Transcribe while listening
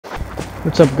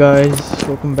What's up, guys?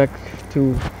 Welcome back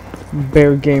to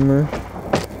Bear Gamer.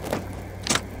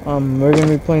 We're gonna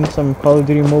be playing some Call of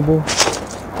Duty Mobile.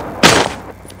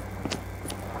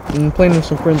 I'm playing with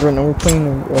some friends right now. We're playing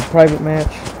a private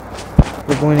match.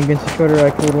 We're going against each other.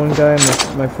 I killed one guy,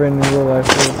 my friend in real life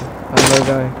killed another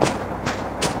guy.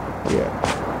 Yeah.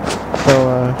 So,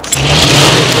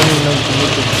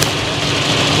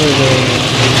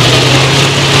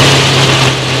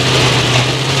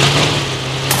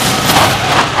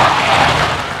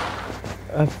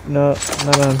 no,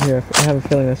 not that I'm here. I have a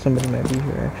feeling that somebody might be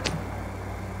here, actually.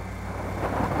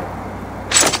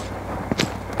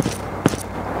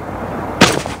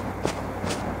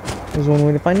 There's one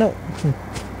way to find out.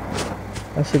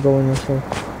 I should go in yourself.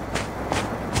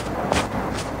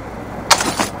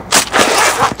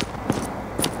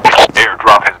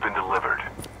 Airdrop has been delivered.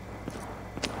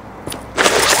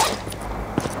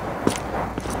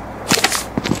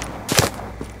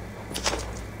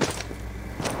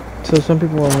 So some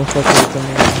people are most likely to come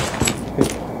in.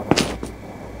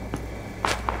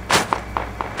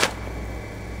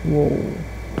 Whoa.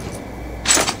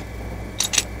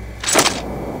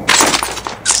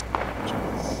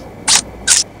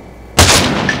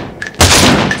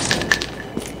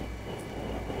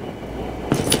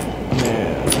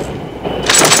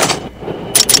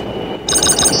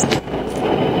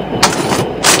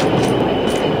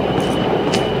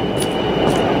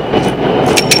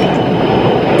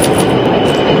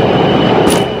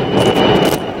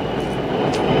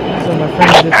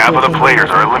 Half of the players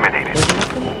are eliminated.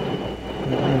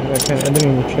 I didn't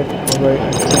even check. Alright.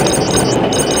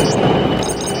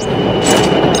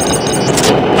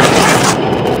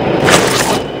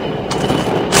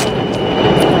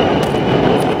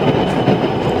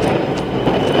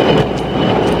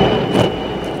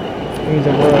 Where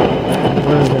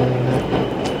is it?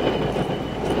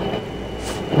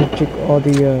 I took all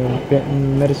the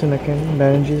medicine I can,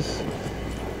 bandages.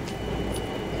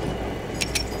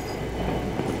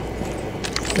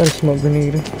 Got a smoke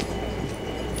grenade.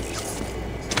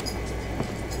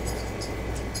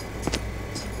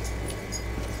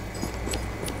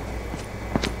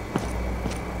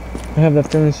 I have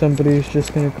that feeling somebody's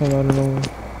just gonna come out of nowhere.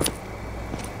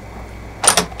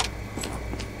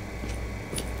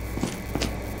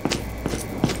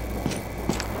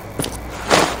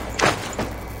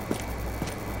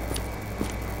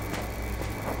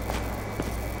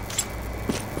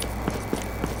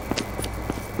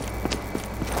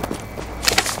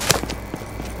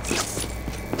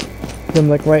 I'm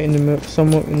like right in the middle,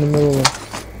 somewhat in the middle of,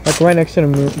 like right next to the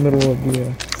middle of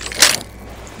the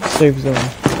safe zone.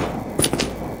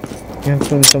 I'm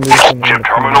feeling somebody's gonna Chip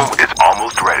terminal is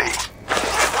almost ready.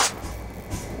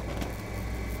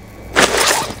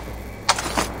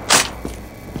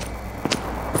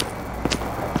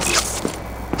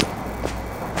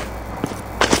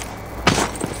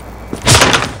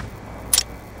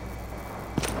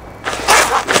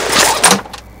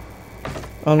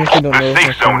 Honestly, don't know The if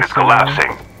safe zone is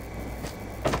collapsing.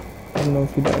 I don't know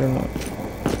if he died or not.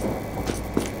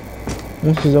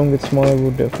 Once the zone gets smaller,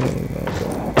 we'll definitely know.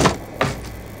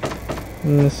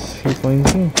 Unless he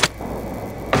finds me.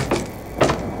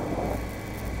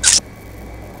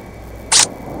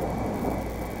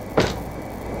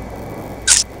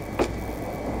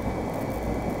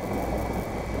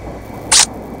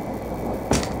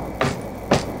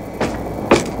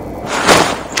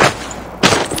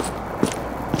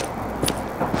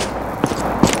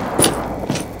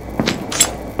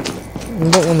 I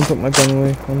don't want to put my gun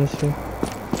away, honestly.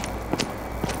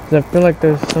 Cause I feel like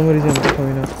there's somebody's gonna be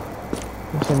coming up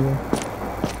from somewhere.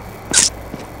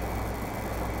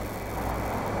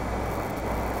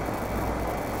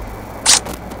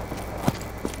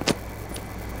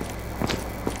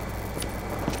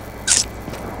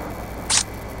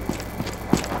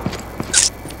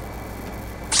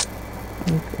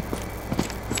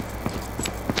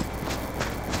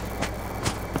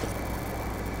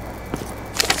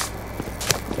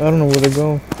 I don't know where to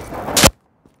go.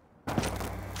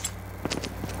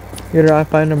 Either I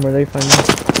find them or they find me.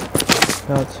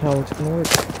 That's how it's gonna work.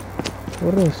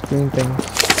 What are those green things?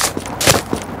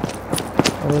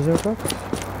 Are those aircraft?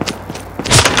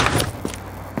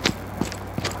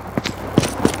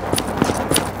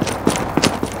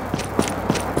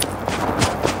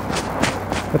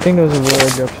 I think those are real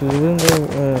airdrops. Isn't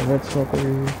there red smoke over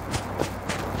here?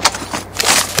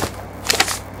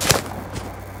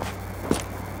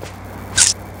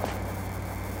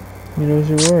 You know, those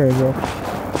are real airdrops.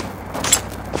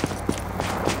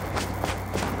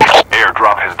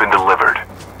 Airdrop has been delivered.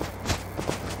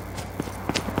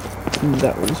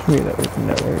 That was me that opened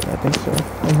that, right? I think so.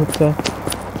 I hope so.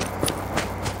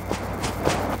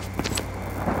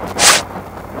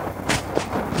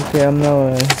 Yeah, I'm now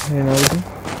in Origin.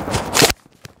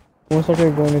 Most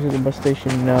likely going into the bus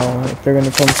station now. If they're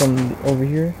gonna come from over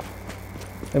here.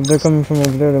 If they're coming from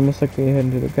over there, they're most likely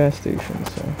heading to the gas station,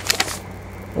 so.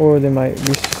 Or they might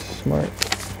be smart.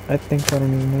 I think, I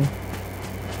don't even know.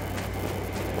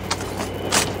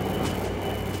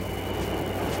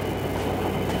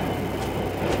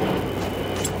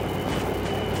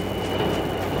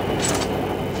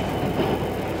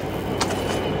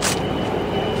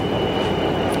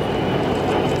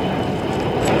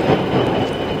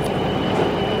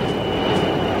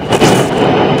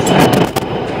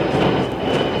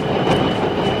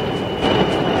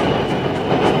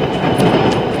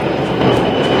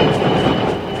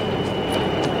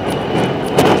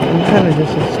 I'm kind of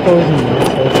just exposing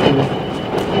myself to the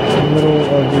middle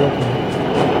of the open.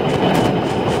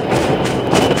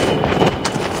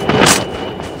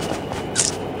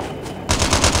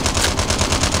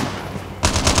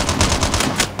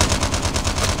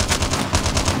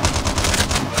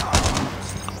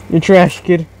 You're trash,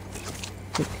 kid.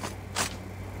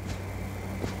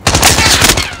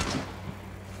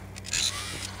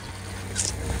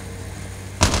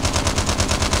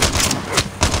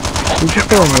 You just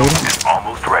throw a nade.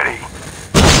 Almost ready.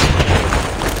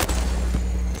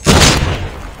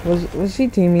 Was he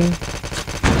teaming?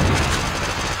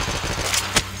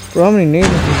 Bro, how many nades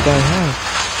does this guy have?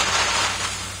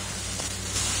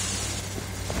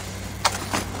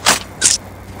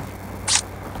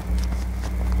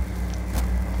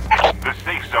 The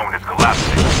safe zone is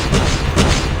collapsing.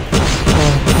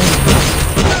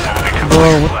 Bro,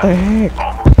 what the heck?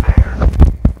 Almost there.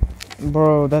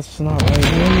 Bro, that's not right. What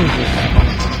is this?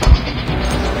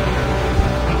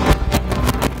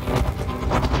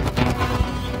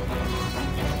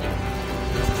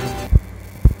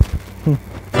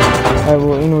 Alright,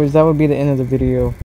 well, anyways, that would be the end of the video.